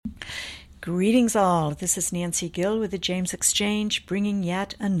Greetings all, this is Nancy Gill with the James Exchange, bringing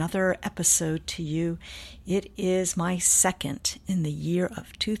yet another episode to you. It is my second in the year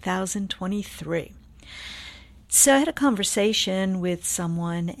of 2023. So I had a conversation with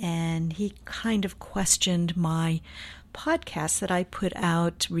someone and he kind of questioned my podcast that I put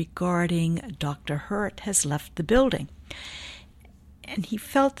out regarding Dr. Hurt has left the building. And he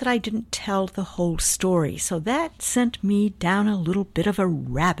felt that I didn't tell the whole story. So that sent me down a little bit of a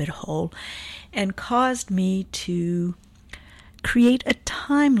rabbit hole and caused me to create a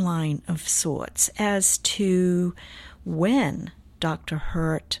timeline of sorts as to when Dr.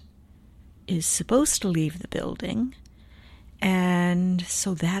 Hurt is supposed to leave the building. And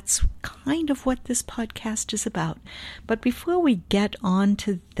so that's kind of what this podcast is about. But before we get on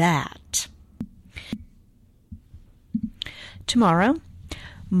to that, tomorrow,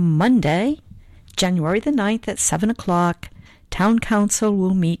 Monday, January the 9th at 7 o'clock, Town Council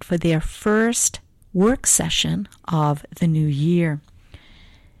will meet for their first work session of the new year.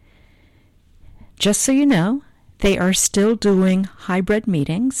 Just so you know, they are still doing hybrid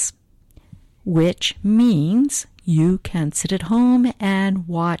meetings, which means you can sit at home and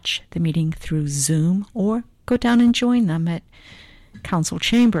watch the meeting through Zoom or go down and join them at council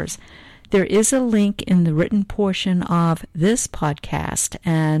chambers. There is a link in the written portion of this podcast,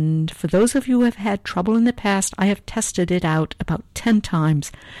 and for those of you who have had trouble in the past, I have tested it out about 10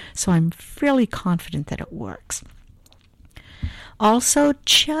 times, so I'm fairly confident that it works. Also,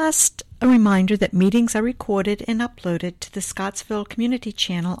 just a reminder that meetings are recorded and uploaded to the Scottsville Community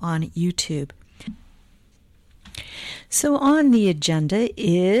Channel on YouTube. So on the agenda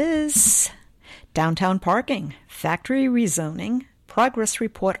is downtown parking, factory rezoning, progress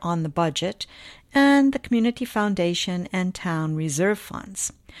report on the budget, and the Community Foundation and Town Reserve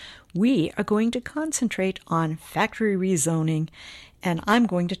Funds. We are going to concentrate on factory rezoning, and I'm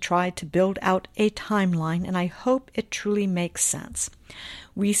going to try to build out a timeline, and I hope it truly makes sense.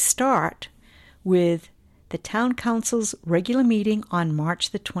 We start with the Town Council's regular meeting on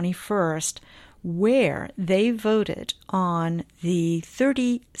March the 21st, where they voted on the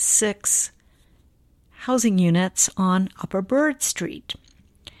 36 housing units on Upper Bird Street.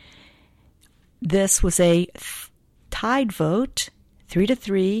 This was a tied vote,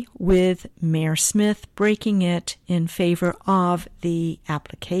 3-3, with Mayor Smith breaking it in favor of the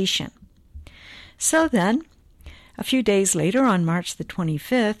application. So then, a few days later, on March the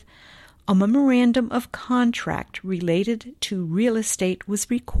 25th, a memorandum of contract related to real estate was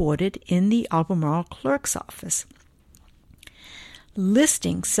recorded in the Albemarle Clerk's office,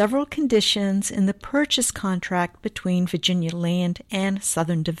 listing several conditions in the purchase contract between Virginia Land and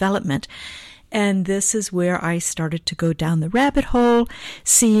Southern Development. And this is where I started to go down the rabbit hole,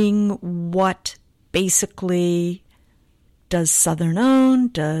 seeing what basically does Southern own,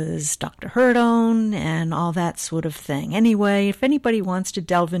 does Dr. Hurt own, and all that sort of thing. Anyway, if anybody wants to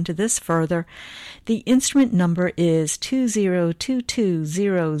delve into this further, the instrument number is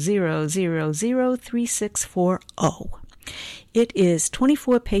 202200003640. It is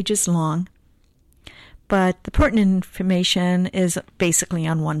 24 pages long, but the pertinent information is basically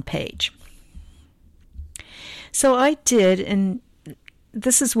on one page. So I did, and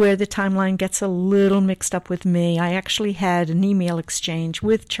this is where the timeline gets a little mixed up with me. I actually had an email exchange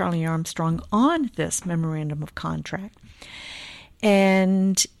with Charlie Armstrong on this memorandum of contract.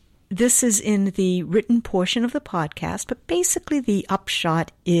 And this is in the written portion of the podcast, but basically the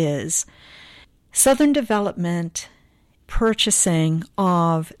upshot is Southern Development purchasing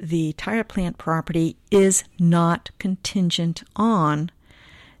of the tire plant property is not contingent on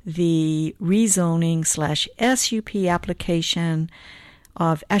the rezoning /SUP application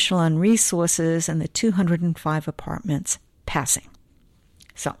of Echelon Resources and the 205 apartments passing.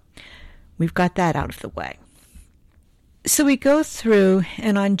 So we've got that out of the way. So we go through,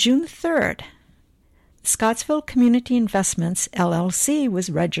 and on June 3rd, Scottsville Community Investments, LLC, was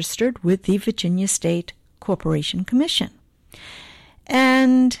registered with the Virginia State Corporation Commission.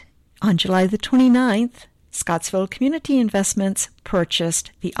 And on July the 29th, Scottsville Community Investments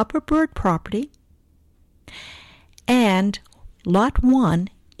purchased the Upper Bird property and Lot 1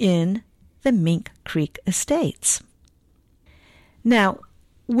 in the Mink Creek Estates. Now,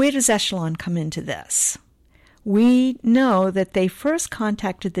 where does Echelon come into this? We know that they first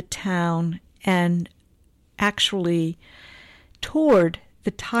contacted the town and actually toured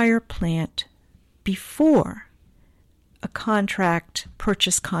the tire plant before a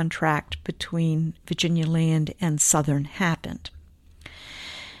purchase contract between Virginia Land and Southern happened.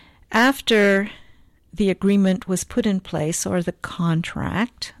 After the agreement was put in place, or the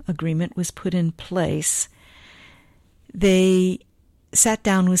contract agreement was put in place, they sat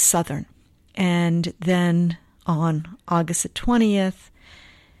down with Southern And then on August the 20th,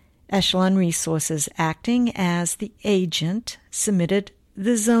 Echelon Resources, acting as the agent, submitted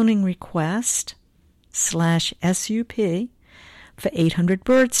the zoning request /SUP for 800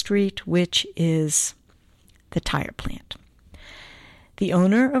 Bird Street, which is the tire plant. The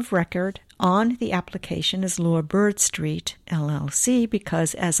owner of record on the application is Lower Bird Street, LLC,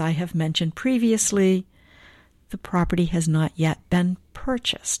 because, as I have mentioned previously, the property has not yet been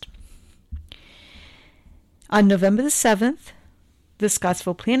purchased. On November the 7th, the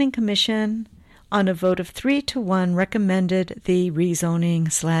Scottsville Planning Commission, on a vote of 3-1, recommended the rezoning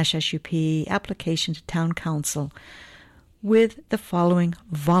 /SUP application to Town Council with the following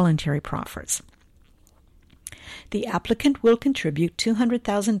voluntary proffers. The applicant will contribute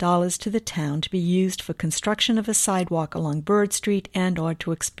 $200,000 to the town to be used for construction of a sidewalk along Bird Street and or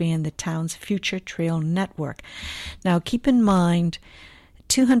to expand the town's future trail network. Now, keep in mind,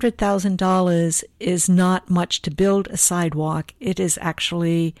 $200,000 is not much to build a sidewalk. It is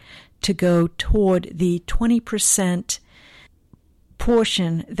actually to go toward the 20%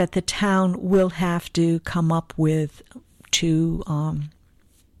 portion that the town will have to come up with to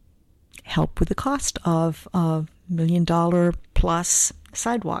help with the cost of $1 million plus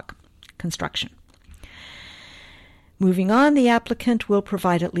sidewalk construction. Moving on, the applicant will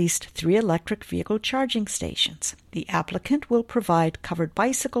provide at least 3 electric vehicle charging stations. The applicant will provide covered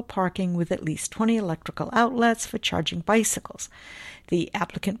bicycle parking with at least 20 electrical outlets for charging bicycles. The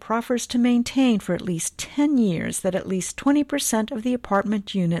applicant proffers to maintain for at least 10 years that at least 20% of the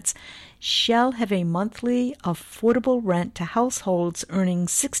apartment units shall have a monthly affordable rent to households earning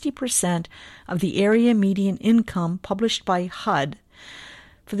 60% of the area median income published by HUD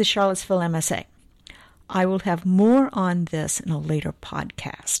for the Charlottesville MSA. I will have more on this in a later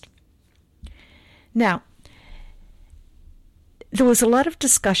podcast. Now, there was a lot of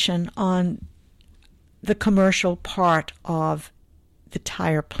discussion on the commercial part of the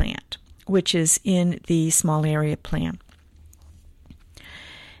tire plant, which is in the small area plan.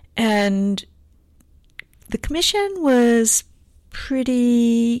 And the commission was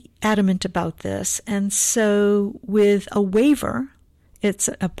pretty adamant about this. And so with a waiver, it's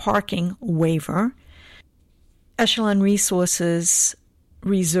a parking waiver, Echelon Resources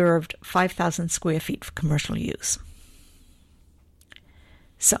reserved 5,000 square feet for commercial use.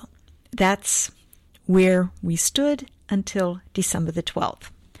 So that's where we stood until December the 12th.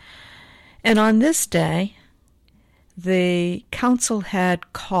 And on this day, the council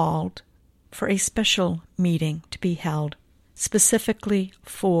had called for a special meeting to be held specifically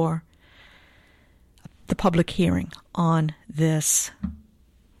for the public hearing on this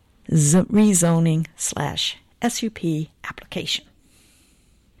rezoning /SUP application.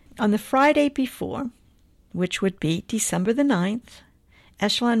 On the Friday before, which would be December the 9th,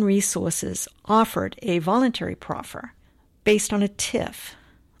 Echelon Resources offered a voluntary proffer based on a TIF,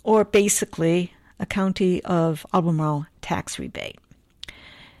 or basically a County of Albemarle tax rebate.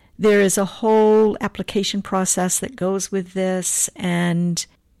 There is a whole application process that goes with this and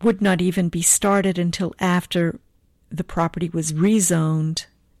would not even be started until after the property was rezoned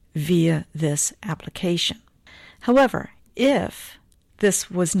via this application. However, if this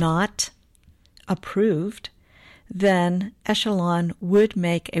was not approved, then Echelon would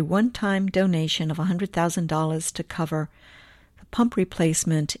make a one-time donation of $100,000 to cover the pump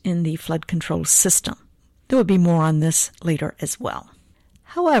replacement in the flood control system. There will be more on this later as well.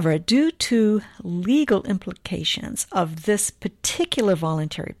 However, due to legal implications of this particular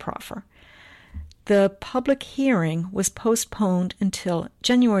voluntary proffer, the public hearing was postponed until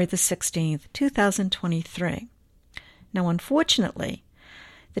January the 16th, 2023. Now, unfortunately,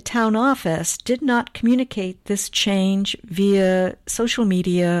 the town office did not communicate this change via social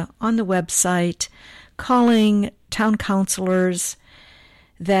media, on the website, calling town councilors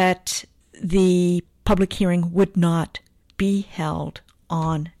that the public hearing would not be held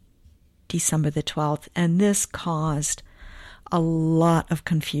on December the 12th, and this caused a lot of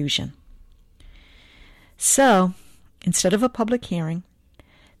confusion. So, instead of a public hearing,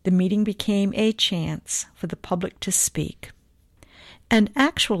 the meeting became a chance for the public to speak. And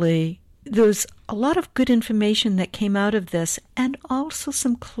actually, there's a lot of good information that came out of this, and also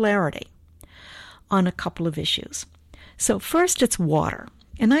some clarity on a couple of issues. So first, it's water.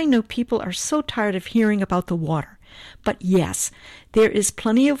 And I know people are so tired of hearing about the water. But yes, there is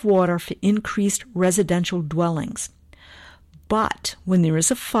plenty of water for increased residential dwellings. But when there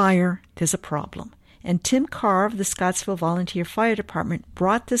is a fire, there's a problem. And Tim Carr of the Scottsville Volunteer Fire Department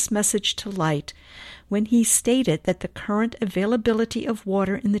brought this message to light when he stated that the current availability of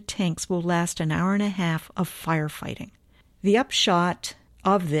water in the tanks will last an hour and a half of firefighting. The upshot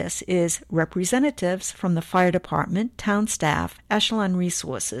of this is representatives from the fire department, town staff, Echelon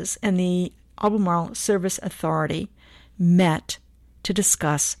Resources, and the Albemarle Service Authority met to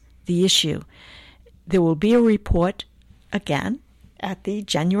discuss the issue. There will be a report again at the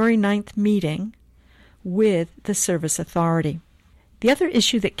January 9th meeting with the Service Authority. The other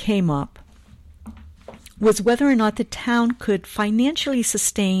issue that came up was whether or not the town could financially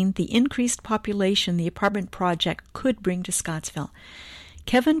sustain the increased population the apartment project could bring to Scottsville.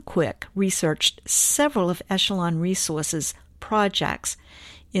 Kevin Quick researched several of Echelon Resources projects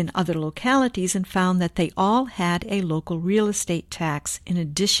in other localities and found that they all had a local real estate tax in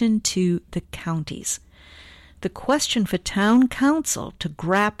addition to the county's. The question for town council to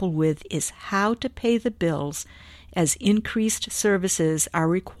grapple with is how to pay the bills as increased services are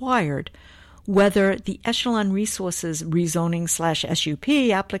required, whether the Echelon Resources rezoning/SUP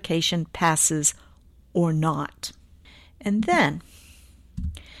application passes or not. And then,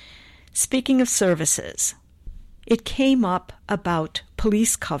 speaking of services, it came up about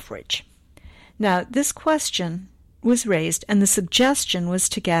police coverage. Now, this question was raised, and the suggestion was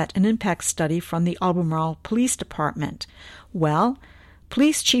to get an impact study from the Albemarle Police Department. Well,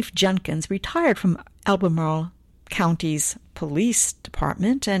 Police Chief Jenkins retired from Albemarle County's police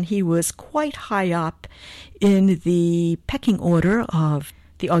department, and he was quite high up in the pecking order of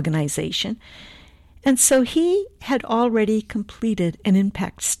the organization. And so he had already completed an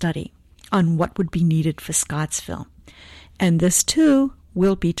impact study on what would be needed for Scottsville. And this, too,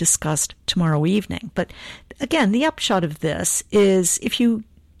 will be discussed tomorrow evening. But again, the upshot of this is if you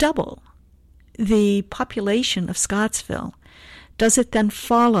double the population of Scottsville, does it then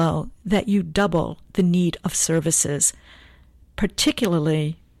follow that you double the need of services,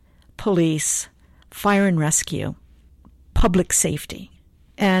 particularly police, fire and rescue, public safety?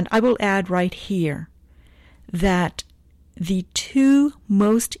 And I will add right here that the two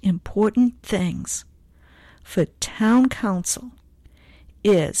most important things for town council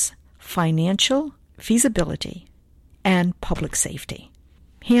is financial feasibility and public safety.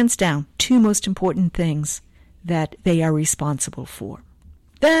 Hands down, two most important things that they are responsible for.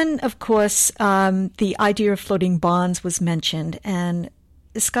 Then, of course, the idea of floating bonds was mentioned, and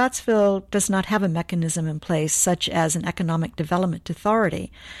Scottsville does not have a mechanism in place such as an economic development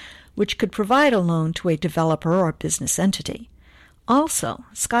authority, which could provide a loan to a developer or business entity. Also,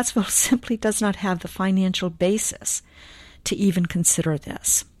 Scottsville simply does not have the financial basis to even consider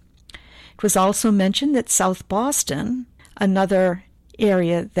this. It was also mentioned that South Boston, another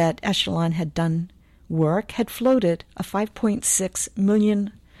area that Echelon had done work, had floated a $5.6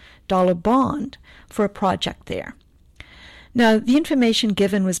 million bond for a project there. Now, the information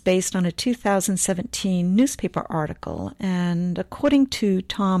given was based on a 2017 newspaper article, and according to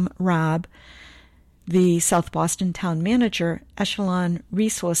Tom Rabb, the South Boston town manager, Echelon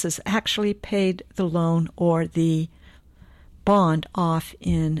Resources actually paid the loan or the bond off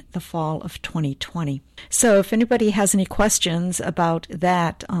in the fall of 2020. So if anybody has any questions about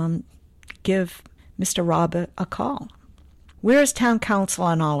that, give Mr. Rabb a call. Where is town council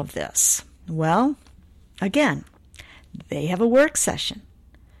on all of this? Well, again, they have a work session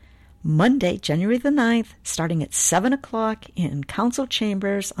Monday, January the 9th, starting at 7 o'clock in council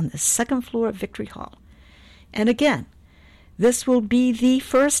chambers on the second floor of Victory Hall. And again, this will be the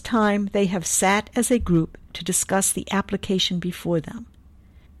first time they have sat as a group to discuss the application before them.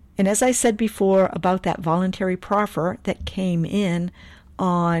 And as I said before about that voluntary proffer that came in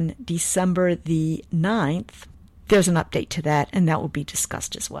on December the 9th, there's an update to that, and that will be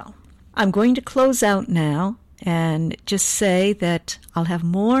discussed as well. I'm going to close out now and just say that I'll have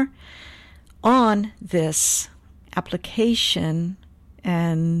more on this application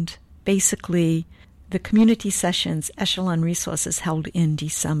and basically the community sessions Echelon Resources held in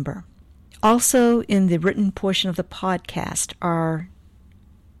December. Also in the written portion of the podcast are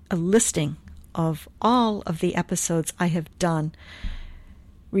a listing of all of the episodes I have done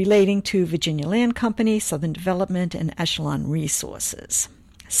relating to Virginia Land Company, Southern Development, and Echelon Resources.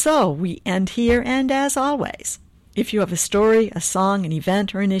 So we end here, and as always, if you have a story, a song, an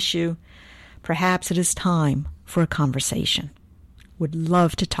event, or an issue, perhaps it is time for a conversation. Would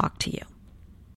love to talk to you.